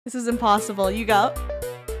This is impossible. You go.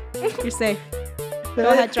 You're safe. Go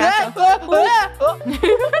ahead, Draco.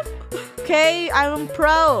 Okay, I'm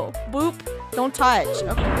pro. Boop. Don't touch.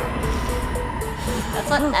 Okay. That's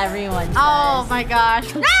what everyone says. Oh my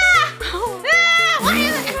gosh. What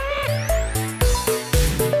is it?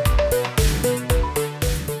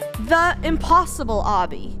 The impossible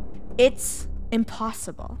Obby. It's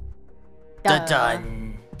impossible.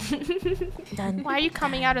 Done. Done. Why are you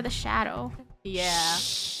coming out of the shadow? Yeah.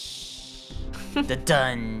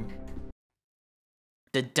 Done.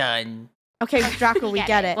 Okay, Draco, we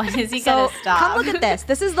get it. When is he So, gonna stop? come look at this.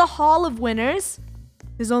 This is the Hall of Winners.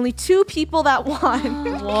 There's only 2 people that won.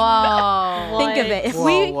 Whoa. Think of it. If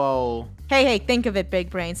Whoa. Hey, think of it, big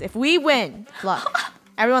brains. If we win, look,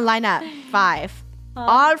 everyone line up. 5.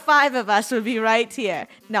 All 5 of us would be right here.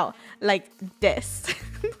 No, like this.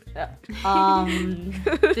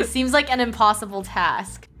 This seems like an impossible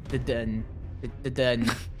task. Done.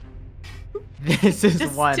 This is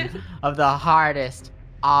one of the hardest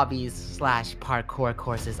obbies / parkour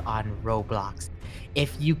courses on Roblox.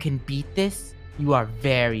 If you can beat this, you are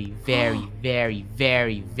very, very, very,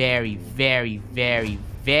 very, very, very, very,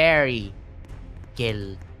 very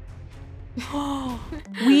skilled.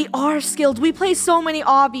 We are skilled. We play so many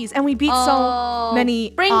obbies and we beat so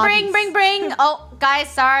many Bring. Oh, guys,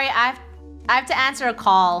 sorry. I have to answer a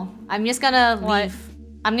call. I'm just gonna leave.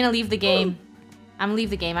 I'm gonna leave the game. I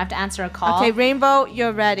have to answer a call. Okay, Rainbow,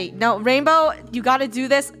 you're ready. No, Rainbow, you gotta do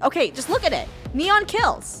this. Okay, just look at it. Neon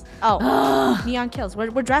kills. Oh, Neon kills.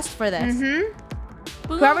 We're dressed for this.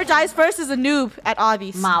 Whoever dies first is a noob at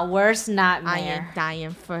obbies. My worst I am nightmare.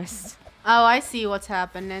 dying first. Oh, I see what's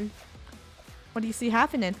happening. What do you see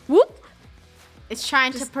happening? Whoop! It's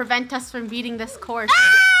trying to prevent us from beating this course.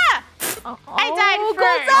 Oh, I died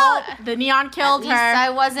goes first. out. The neon killed At least her. I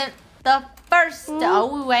wasn't the first.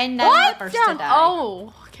 Oh, when I'm the first to die.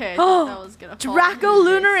 Oh, okay. I thought that was gonna fall. Draco,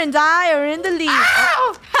 Lunar, and I are in the lead.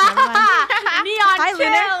 Oh, Neon Hi,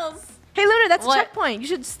 Lunar. kills. hey, Lunar, that's What? a checkpoint. You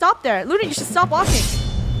should stop there. Lunar, you should stop walking.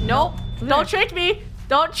 Nope. Don't trick me.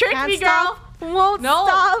 Don't trick Can't me, girl. stop. Won't No.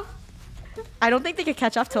 stop. I don't think they can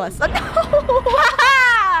catch up to us. Oh, no.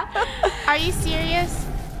 Are you serious?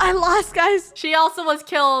 I lost, guys. She also was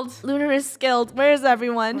killed. Lunar is skilled. Where's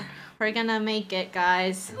everyone? We're gonna make it,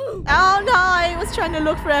 guys. Oh no, I was trying to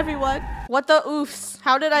look for everyone. What the oofs?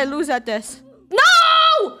 How did I lose at this?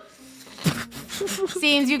 No!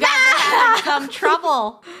 Seems you guys are having some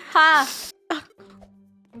trouble. Huh?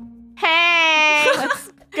 Hey! Let's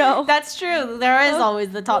go. That's true. There is always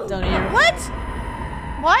the top donator. What?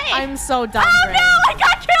 What? I'm so dumb. Oh Ray. no! I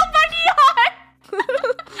got killed by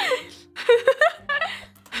Neon!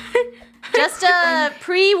 Just a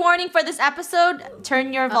pre-warning for this episode.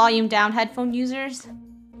 Turn your volume down, headphone users.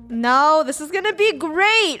 No, this is gonna be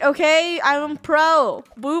great, okay? I'm pro.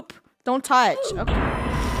 Boop. Don't touch. Okay.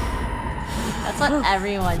 That's what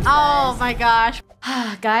everyone says. Oh my gosh.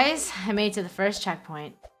 Guys, I made it to the first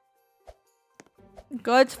checkpoint.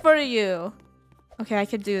 Good for you. Okay, I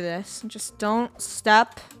could do this. Just don't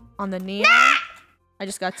step on the neon. I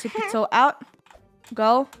just got tippy toe out.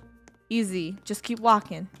 Go. Easy. Just keep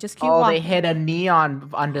walking. Just keep Oh, walking. they hit a neon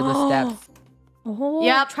under the steps. Oh,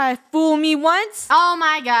 Yep. try to fool me once. Oh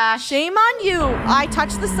my gosh. Shame on you. I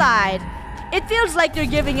touched the side. It feels like you're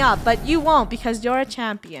giving up, but you won't because you're a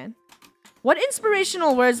champion. What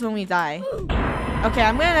inspirational words when we die? Okay,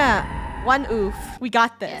 I'm gonna... One oof. We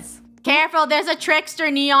got this. Careful, there's a trickster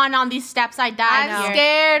Neon on these steps. I died I'm here.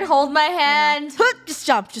 scared. Hold my hand. Just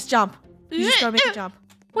jump. Just jump. You just gotta make a jump.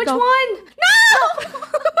 Which Go. one?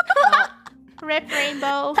 No! Rip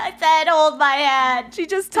Rainbow. I said hold my hand. She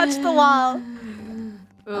just touched the wall.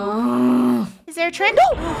 Is there a trick?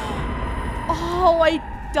 Oh, I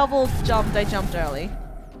double jumped. I jumped early.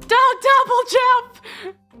 Don't double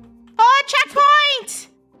jump! Oh, checkpoint!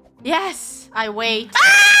 Yes, I wait.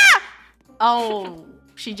 Ah! Oh,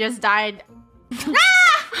 she just died.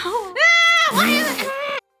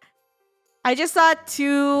 I just saw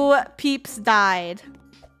 2 peeps died.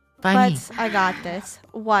 Funny. But I got this.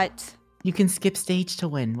 What? You can skip stage to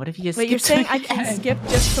win. What if you just Wait, you're saying I can skip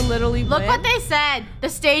just to literally Look win? what they said. The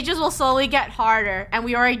stages will slowly get harder, and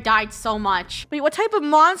we already died so much. Wait, what type of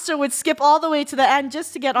monster would skip all the way to the end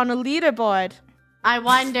just to get on a leaderboard? I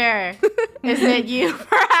wonder, is it you,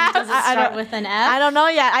 perhaps? Does it I start don't- with an F? I don't know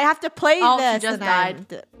yet. I have to play Oh, she this. just and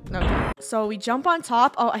died. Okay. So we jump on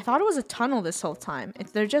top. Oh, I thought it was a tunnel this whole time.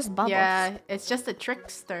 They're just bubbles. Yeah, it's just a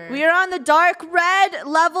trickster. We are on the dark red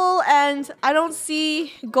level, and I don't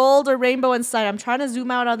see gold or rainbow in sight. I'm trying to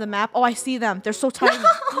zoom out on the map. Oh, I see them. They're so tiny.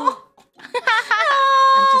 I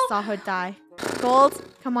just saw her die. Gold,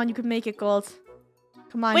 come on, you can make it, Gold.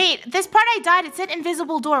 Come on. Wait, this part I died. It said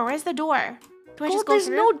invisible door. Where's the door? Do I just go there's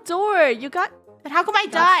through? no door. You got... Then how come I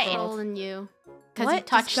That's died? trolling you. Because What? you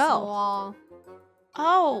touched Just the go. wall.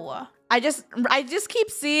 Oh. I just keep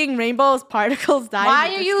seeing rainbow's particles die. Why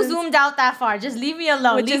in the are you distance, zoomed out that far? Just leave me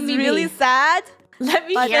alone. Which leave is me really be. sad. Let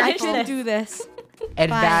me But I finish can this. do this.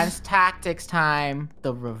 Advanced tactics time.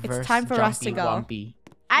 The reverse time for us to jumpy go. wumpy.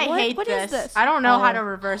 I What? hate What this. is this? I don't know how Oh. to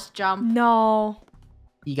reverse jump. No.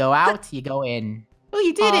 You go out, you go in. Oh,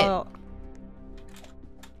 you did it. Oh.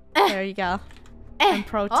 There you go. I'm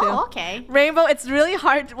pro too. Oh, okay. Rainbow, it's really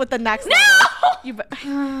hard with the next level. You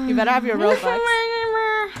better have your Robux.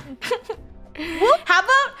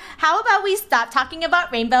 How about we stop talking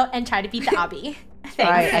about Rainbow and try to beat the obby? Thanks.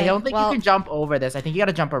 Alright, I don't think Well- you can jump over this. I think you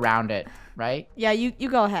gotta jump around it, right? Yeah, you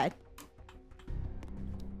go ahead.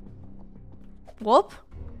 Whoop.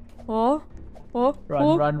 Oh. Oh. Run,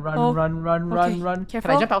 oh, run, run, oh. run, run, Okay, run, run. careful.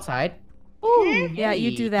 Can I jump outside? Ooh, Yeah,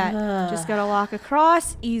 you do yay. that. Just gotta walk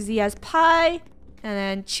across, easy as pie, and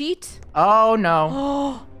then cheat. Oh no.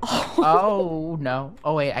 Oh. Oh no.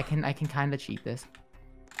 Oh wait, I can kind of cheat this.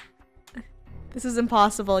 This is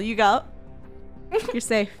impossible. You go. You're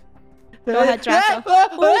safe. Go ahead, Draco.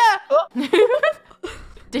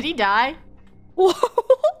 Did he die?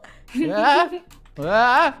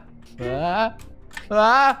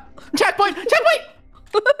 Checkpoint! Checkpoint!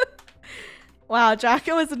 Wow,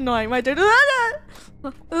 Draco is annoying. My turn.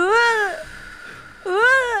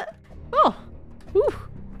 Oh. Whew.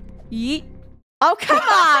 Yeet. Oh, come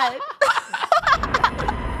on.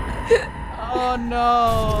 Oh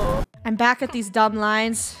no. I'm back at these dumb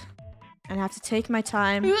lines. And I have to take my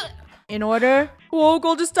time in order. Whoa,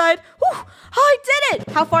 gold just died. Whew. Oh, I did it.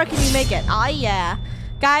 How far can you make it? Oh, yeah.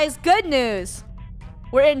 Guys, good news.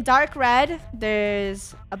 We're in dark red.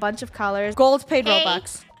 There's a bunch of colors. Gold paid Hey.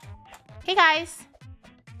 Robux. Hey guys.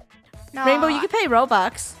 No. Rainbow, you can pay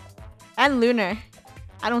Robux. And Lunar.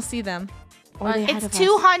 I don't see them. Or are they ahead It's of us?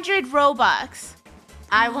 200 Robux.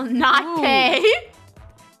 I will not Ooh. pay.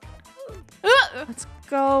 Let's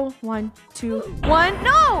go. 1, 2, 1.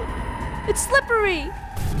 No! It's slippery.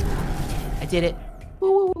 I did it.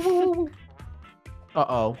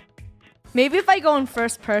 Uh-oh. Maybe if I go in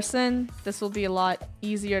first person, this will be a lot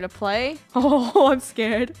easier to play. Oh, I'm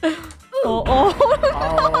scared. Oh.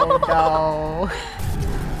 Oh no.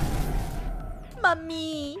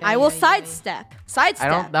 Mummy. I will sidestep. Sidestep. I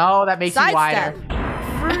don't know. That makes you wider.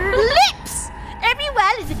 Flips. Every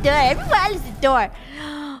wall is a door. Every wall is a door.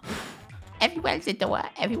 Everyone's the door.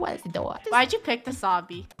 Everyone's the door. Why'd you pick the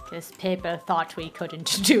Obby? Because people thought we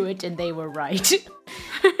couldn't do it and they were right.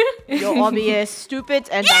 Your Obby is stupid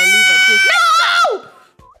and I leave it. No!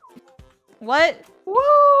 What? Woo!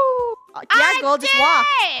 Yeah, Gold, just walk.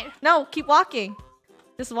 It! No, keep walking.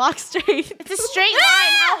 Just walk straight. It's a straight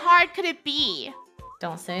line. How hard could it be?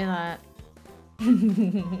 Don't say that.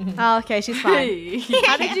 Oh, okay, she's fine.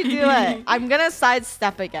 How did you do it? I'm gonna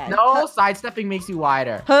sidestep again. No, sidestepping makes you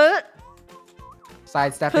wider. Huh?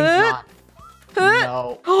 Sidestepping's Huh? not. Huh?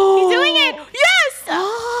 No. He's doing it! Yes!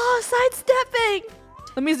 Oh, sidestepping.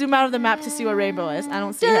 Let me zoom out of the map to see where Rainbow is. I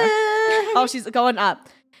don't see her. Oh, she's going up.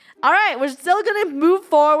 All right, we're still gonna move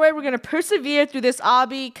forward. We're gonna persevere through this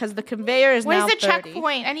obby because the conveyor is Where's now the 30.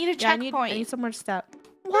 checkpoint? I need a Yeah, checkpoint. I need somewhere to step.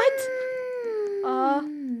 What? You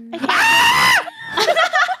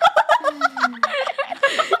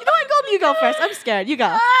know what, Gold? You go first. I'm scared. You go.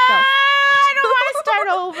 Go. I don't want to start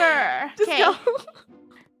over. Just Okay. go.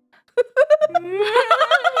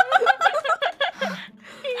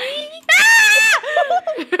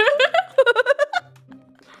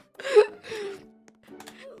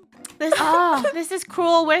 This is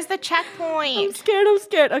cruel. Where's the I'm checkpoint? scared. I'm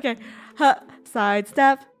scared. Okay.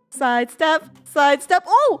 Sidestep. Sidestep. Sidestep.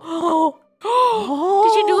 Oh. Oh.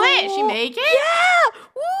 Did you do it? She make it? Yeah.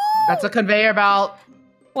 Woo. That's a conveyor belt.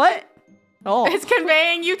 What? Oh. It's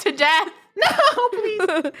conveying you to death. No,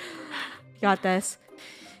 please. Got this.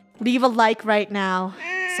 Leave a like right now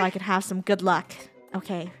so I can have some good luck.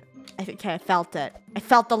 Okay. I felt it. I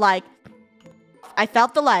felt the like. I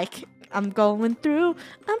felt the like. I'm going through.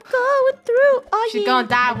 I'm going through. Oh, She's yeah. gonna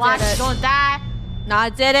die. I Watch. did She's it. gonna die. No, I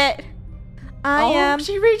did it. I am.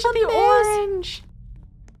 She reached the amazed. orange.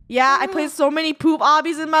 Yeah, I played so many poop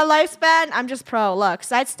obbies in my lifespan. I'm just pro. Look,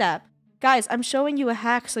 sidestep. Guys, I'm showing you a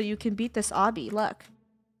hack so you can beat this obby. Look.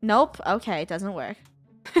 Nope. Okay, it doesn't work.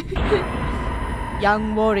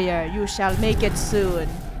 Young warrior, you shall make it soon.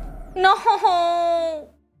 No.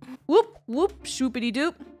 Whoop, whoop, shoopity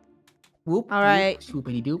doop. Whoop. All right.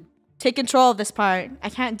 Swoopity doop. Take control of this part. I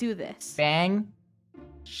can't do this. Bang.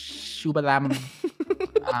 Shoobalam.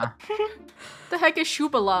 The heck is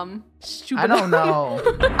Shoobalum? I don't know.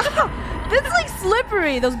 It's like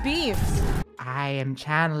slippery, those beams. I am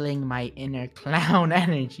channeling my inner clown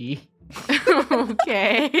energy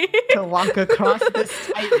Okay. to walk across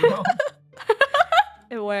this tightrope.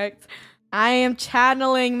 It worked. I am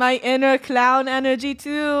channeling my inner clown energy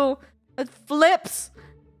too. It flips.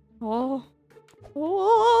 Oh.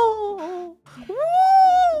 Oh. Woo.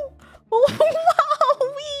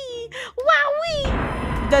 Wowee. Wowee.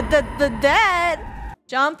 The dead.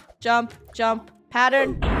 Jump, jump, jump.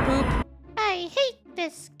 Pattern. Poop. I hate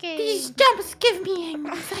this game. These jumps give me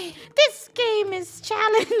anxiety. This game is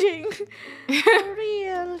challenging. For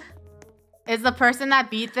real. Is the person that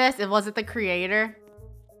beat this, was it the creator?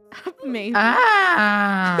 Maybe.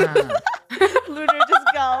 Ah. Lunar, just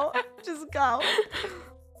go. Just go.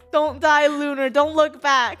 Don't die, Lunar. Don't look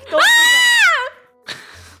back. Don't look back.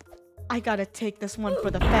 I gotta take this one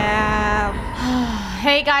for the fam.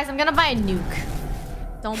 Hey guys, I'm gonna buy a nuke.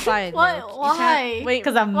 Don't buy a nuke. What? You can't- Why? Wait,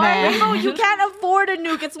 'Cause I'm why? mad. No, you can't afford a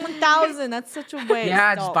nuke. It's 1,000. That's such a waste.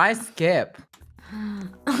 Yeah, No. just buy Skip.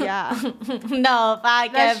 Yeah. No, if I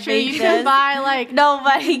That's can true. beat You can this, buy like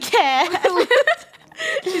nobody can.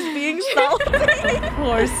 She's being salty.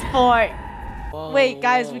 For sport. Wait,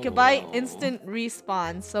 guys, we could buy instant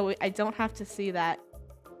respawn, so I don't have to see that.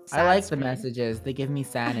 I like the sad messages. They give me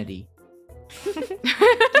sanity.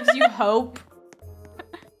 Gives you hope.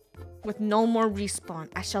 With no more respawn,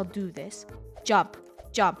 I shall do this. Jump,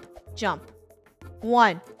 jump, jump.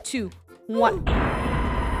 1, 2, 1.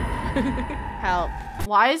 Help.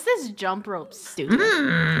 why is this jump rope stupid?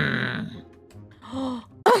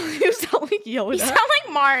 You sound like Yoda. You sound like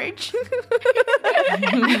Marge.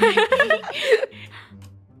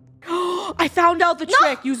 I found out the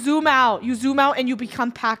trick. You zoom out. You zoom out and you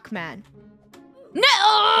become Pac-Man. No!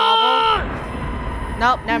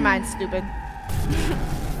 Nope, never mind, stupid.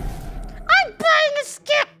 I'm buying a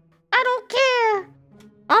skip. I don't care.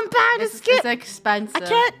 I'm buying a skip. It's expensive.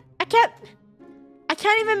 I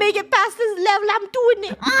can't even make it past this level. I'm doing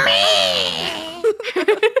it.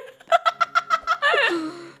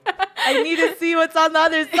 I need to see what's on the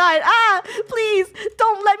other side. Ah, please,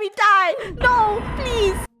 don't let me die. No,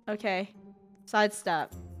 please. Okay,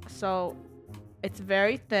 sidestep. So, it's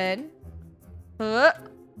very thin. Oh,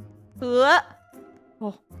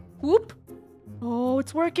 whoop. Oh,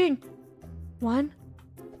 it's working. 1,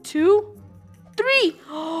 2, 3.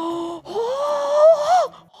 Oh,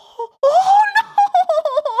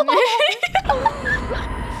 no.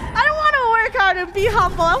 I don't want to work hard and be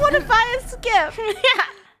humble. I want to buy a skip. Yeah,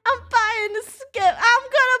 I'm buying a skip. I'm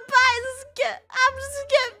gonna buy a skip. I'm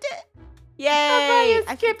skipped it. Yay!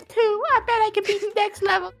 I skipped 2. I bet I can beat the next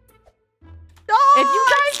level. No, If you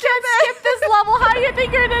guys can skip this level, how do you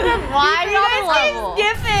think you're gonna Why beat not the a level? level?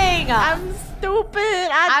 Skipping. I'm stupid.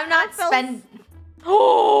 I'm not spend.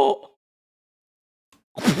 Oh.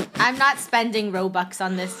 I'm not spending Robux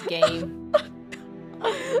on this game.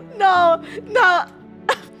 No.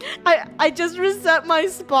 I just reset my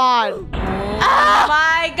spawn. Oh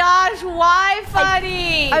my gosh, why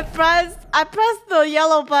funny? I pressed the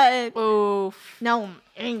yellow button. Oof. No.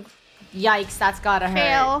 Yikes, that's gotta hurt.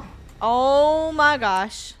 Fail. Oh my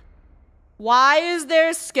gosh. Why is there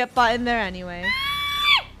a skip button there anyway?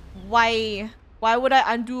 Why would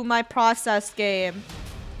I undo my process game?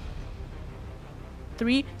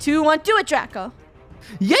 3, 2, 1, do it, Draco.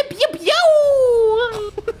 Yep,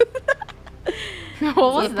 yo!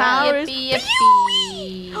 What was The that? powers- Yippee,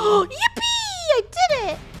 yippee. Oh, yippee! I did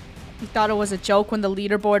it! You thought it was a joke when the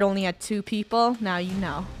leaderboard only had 2 people? Now you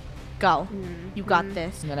know. Go. You got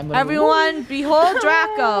this. And then I'm gonna- Everyone, behold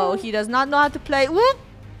Draco. He does not know how to play. Whoop!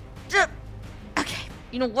 Okay,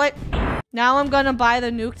 you know what? Now I'm gonna buy the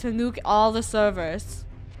nuke to nuke all the servers.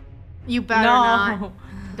 You better No. not.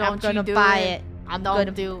 Don't I'm gonna you do buy it. it. I'm Don't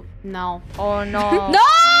gonna do. No. Oh no. No!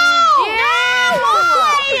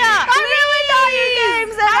 Yeah! I really know your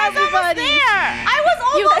games and everybody. I was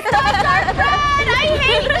almost done, our friend! I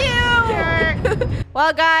hate you!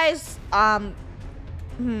 Well, guys,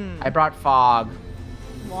 I brought fog.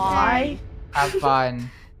 Why? Have fun.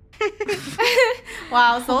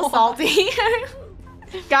 Wow, so salty.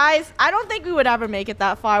 guys, I don't think we would ever make it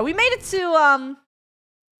that far. We made it to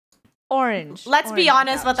orange. Let's be Orange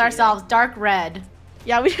honest with actually. ourselves, dark red.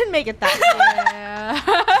 Yeah, we didn't make it that far.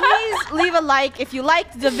 Please leave a like if you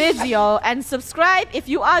liked the video and subscribe if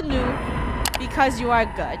you are new because you are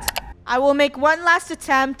good. I will make one last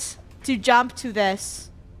attempt to jump to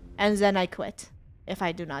this and then I quit if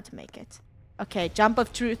I do not make it. Okay, jump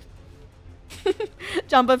of truth.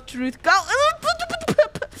 Jump of truth. Go.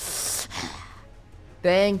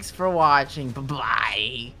 Thanks for watching.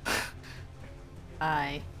 Bye-bye.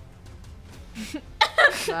 Bye.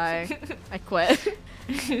 Sorry. I quit.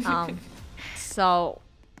 So,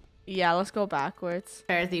 yeah, let's go backwards.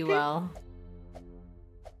 Fare thee well.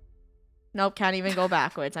 Nope, can't even go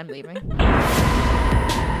backwards. I'm leaving.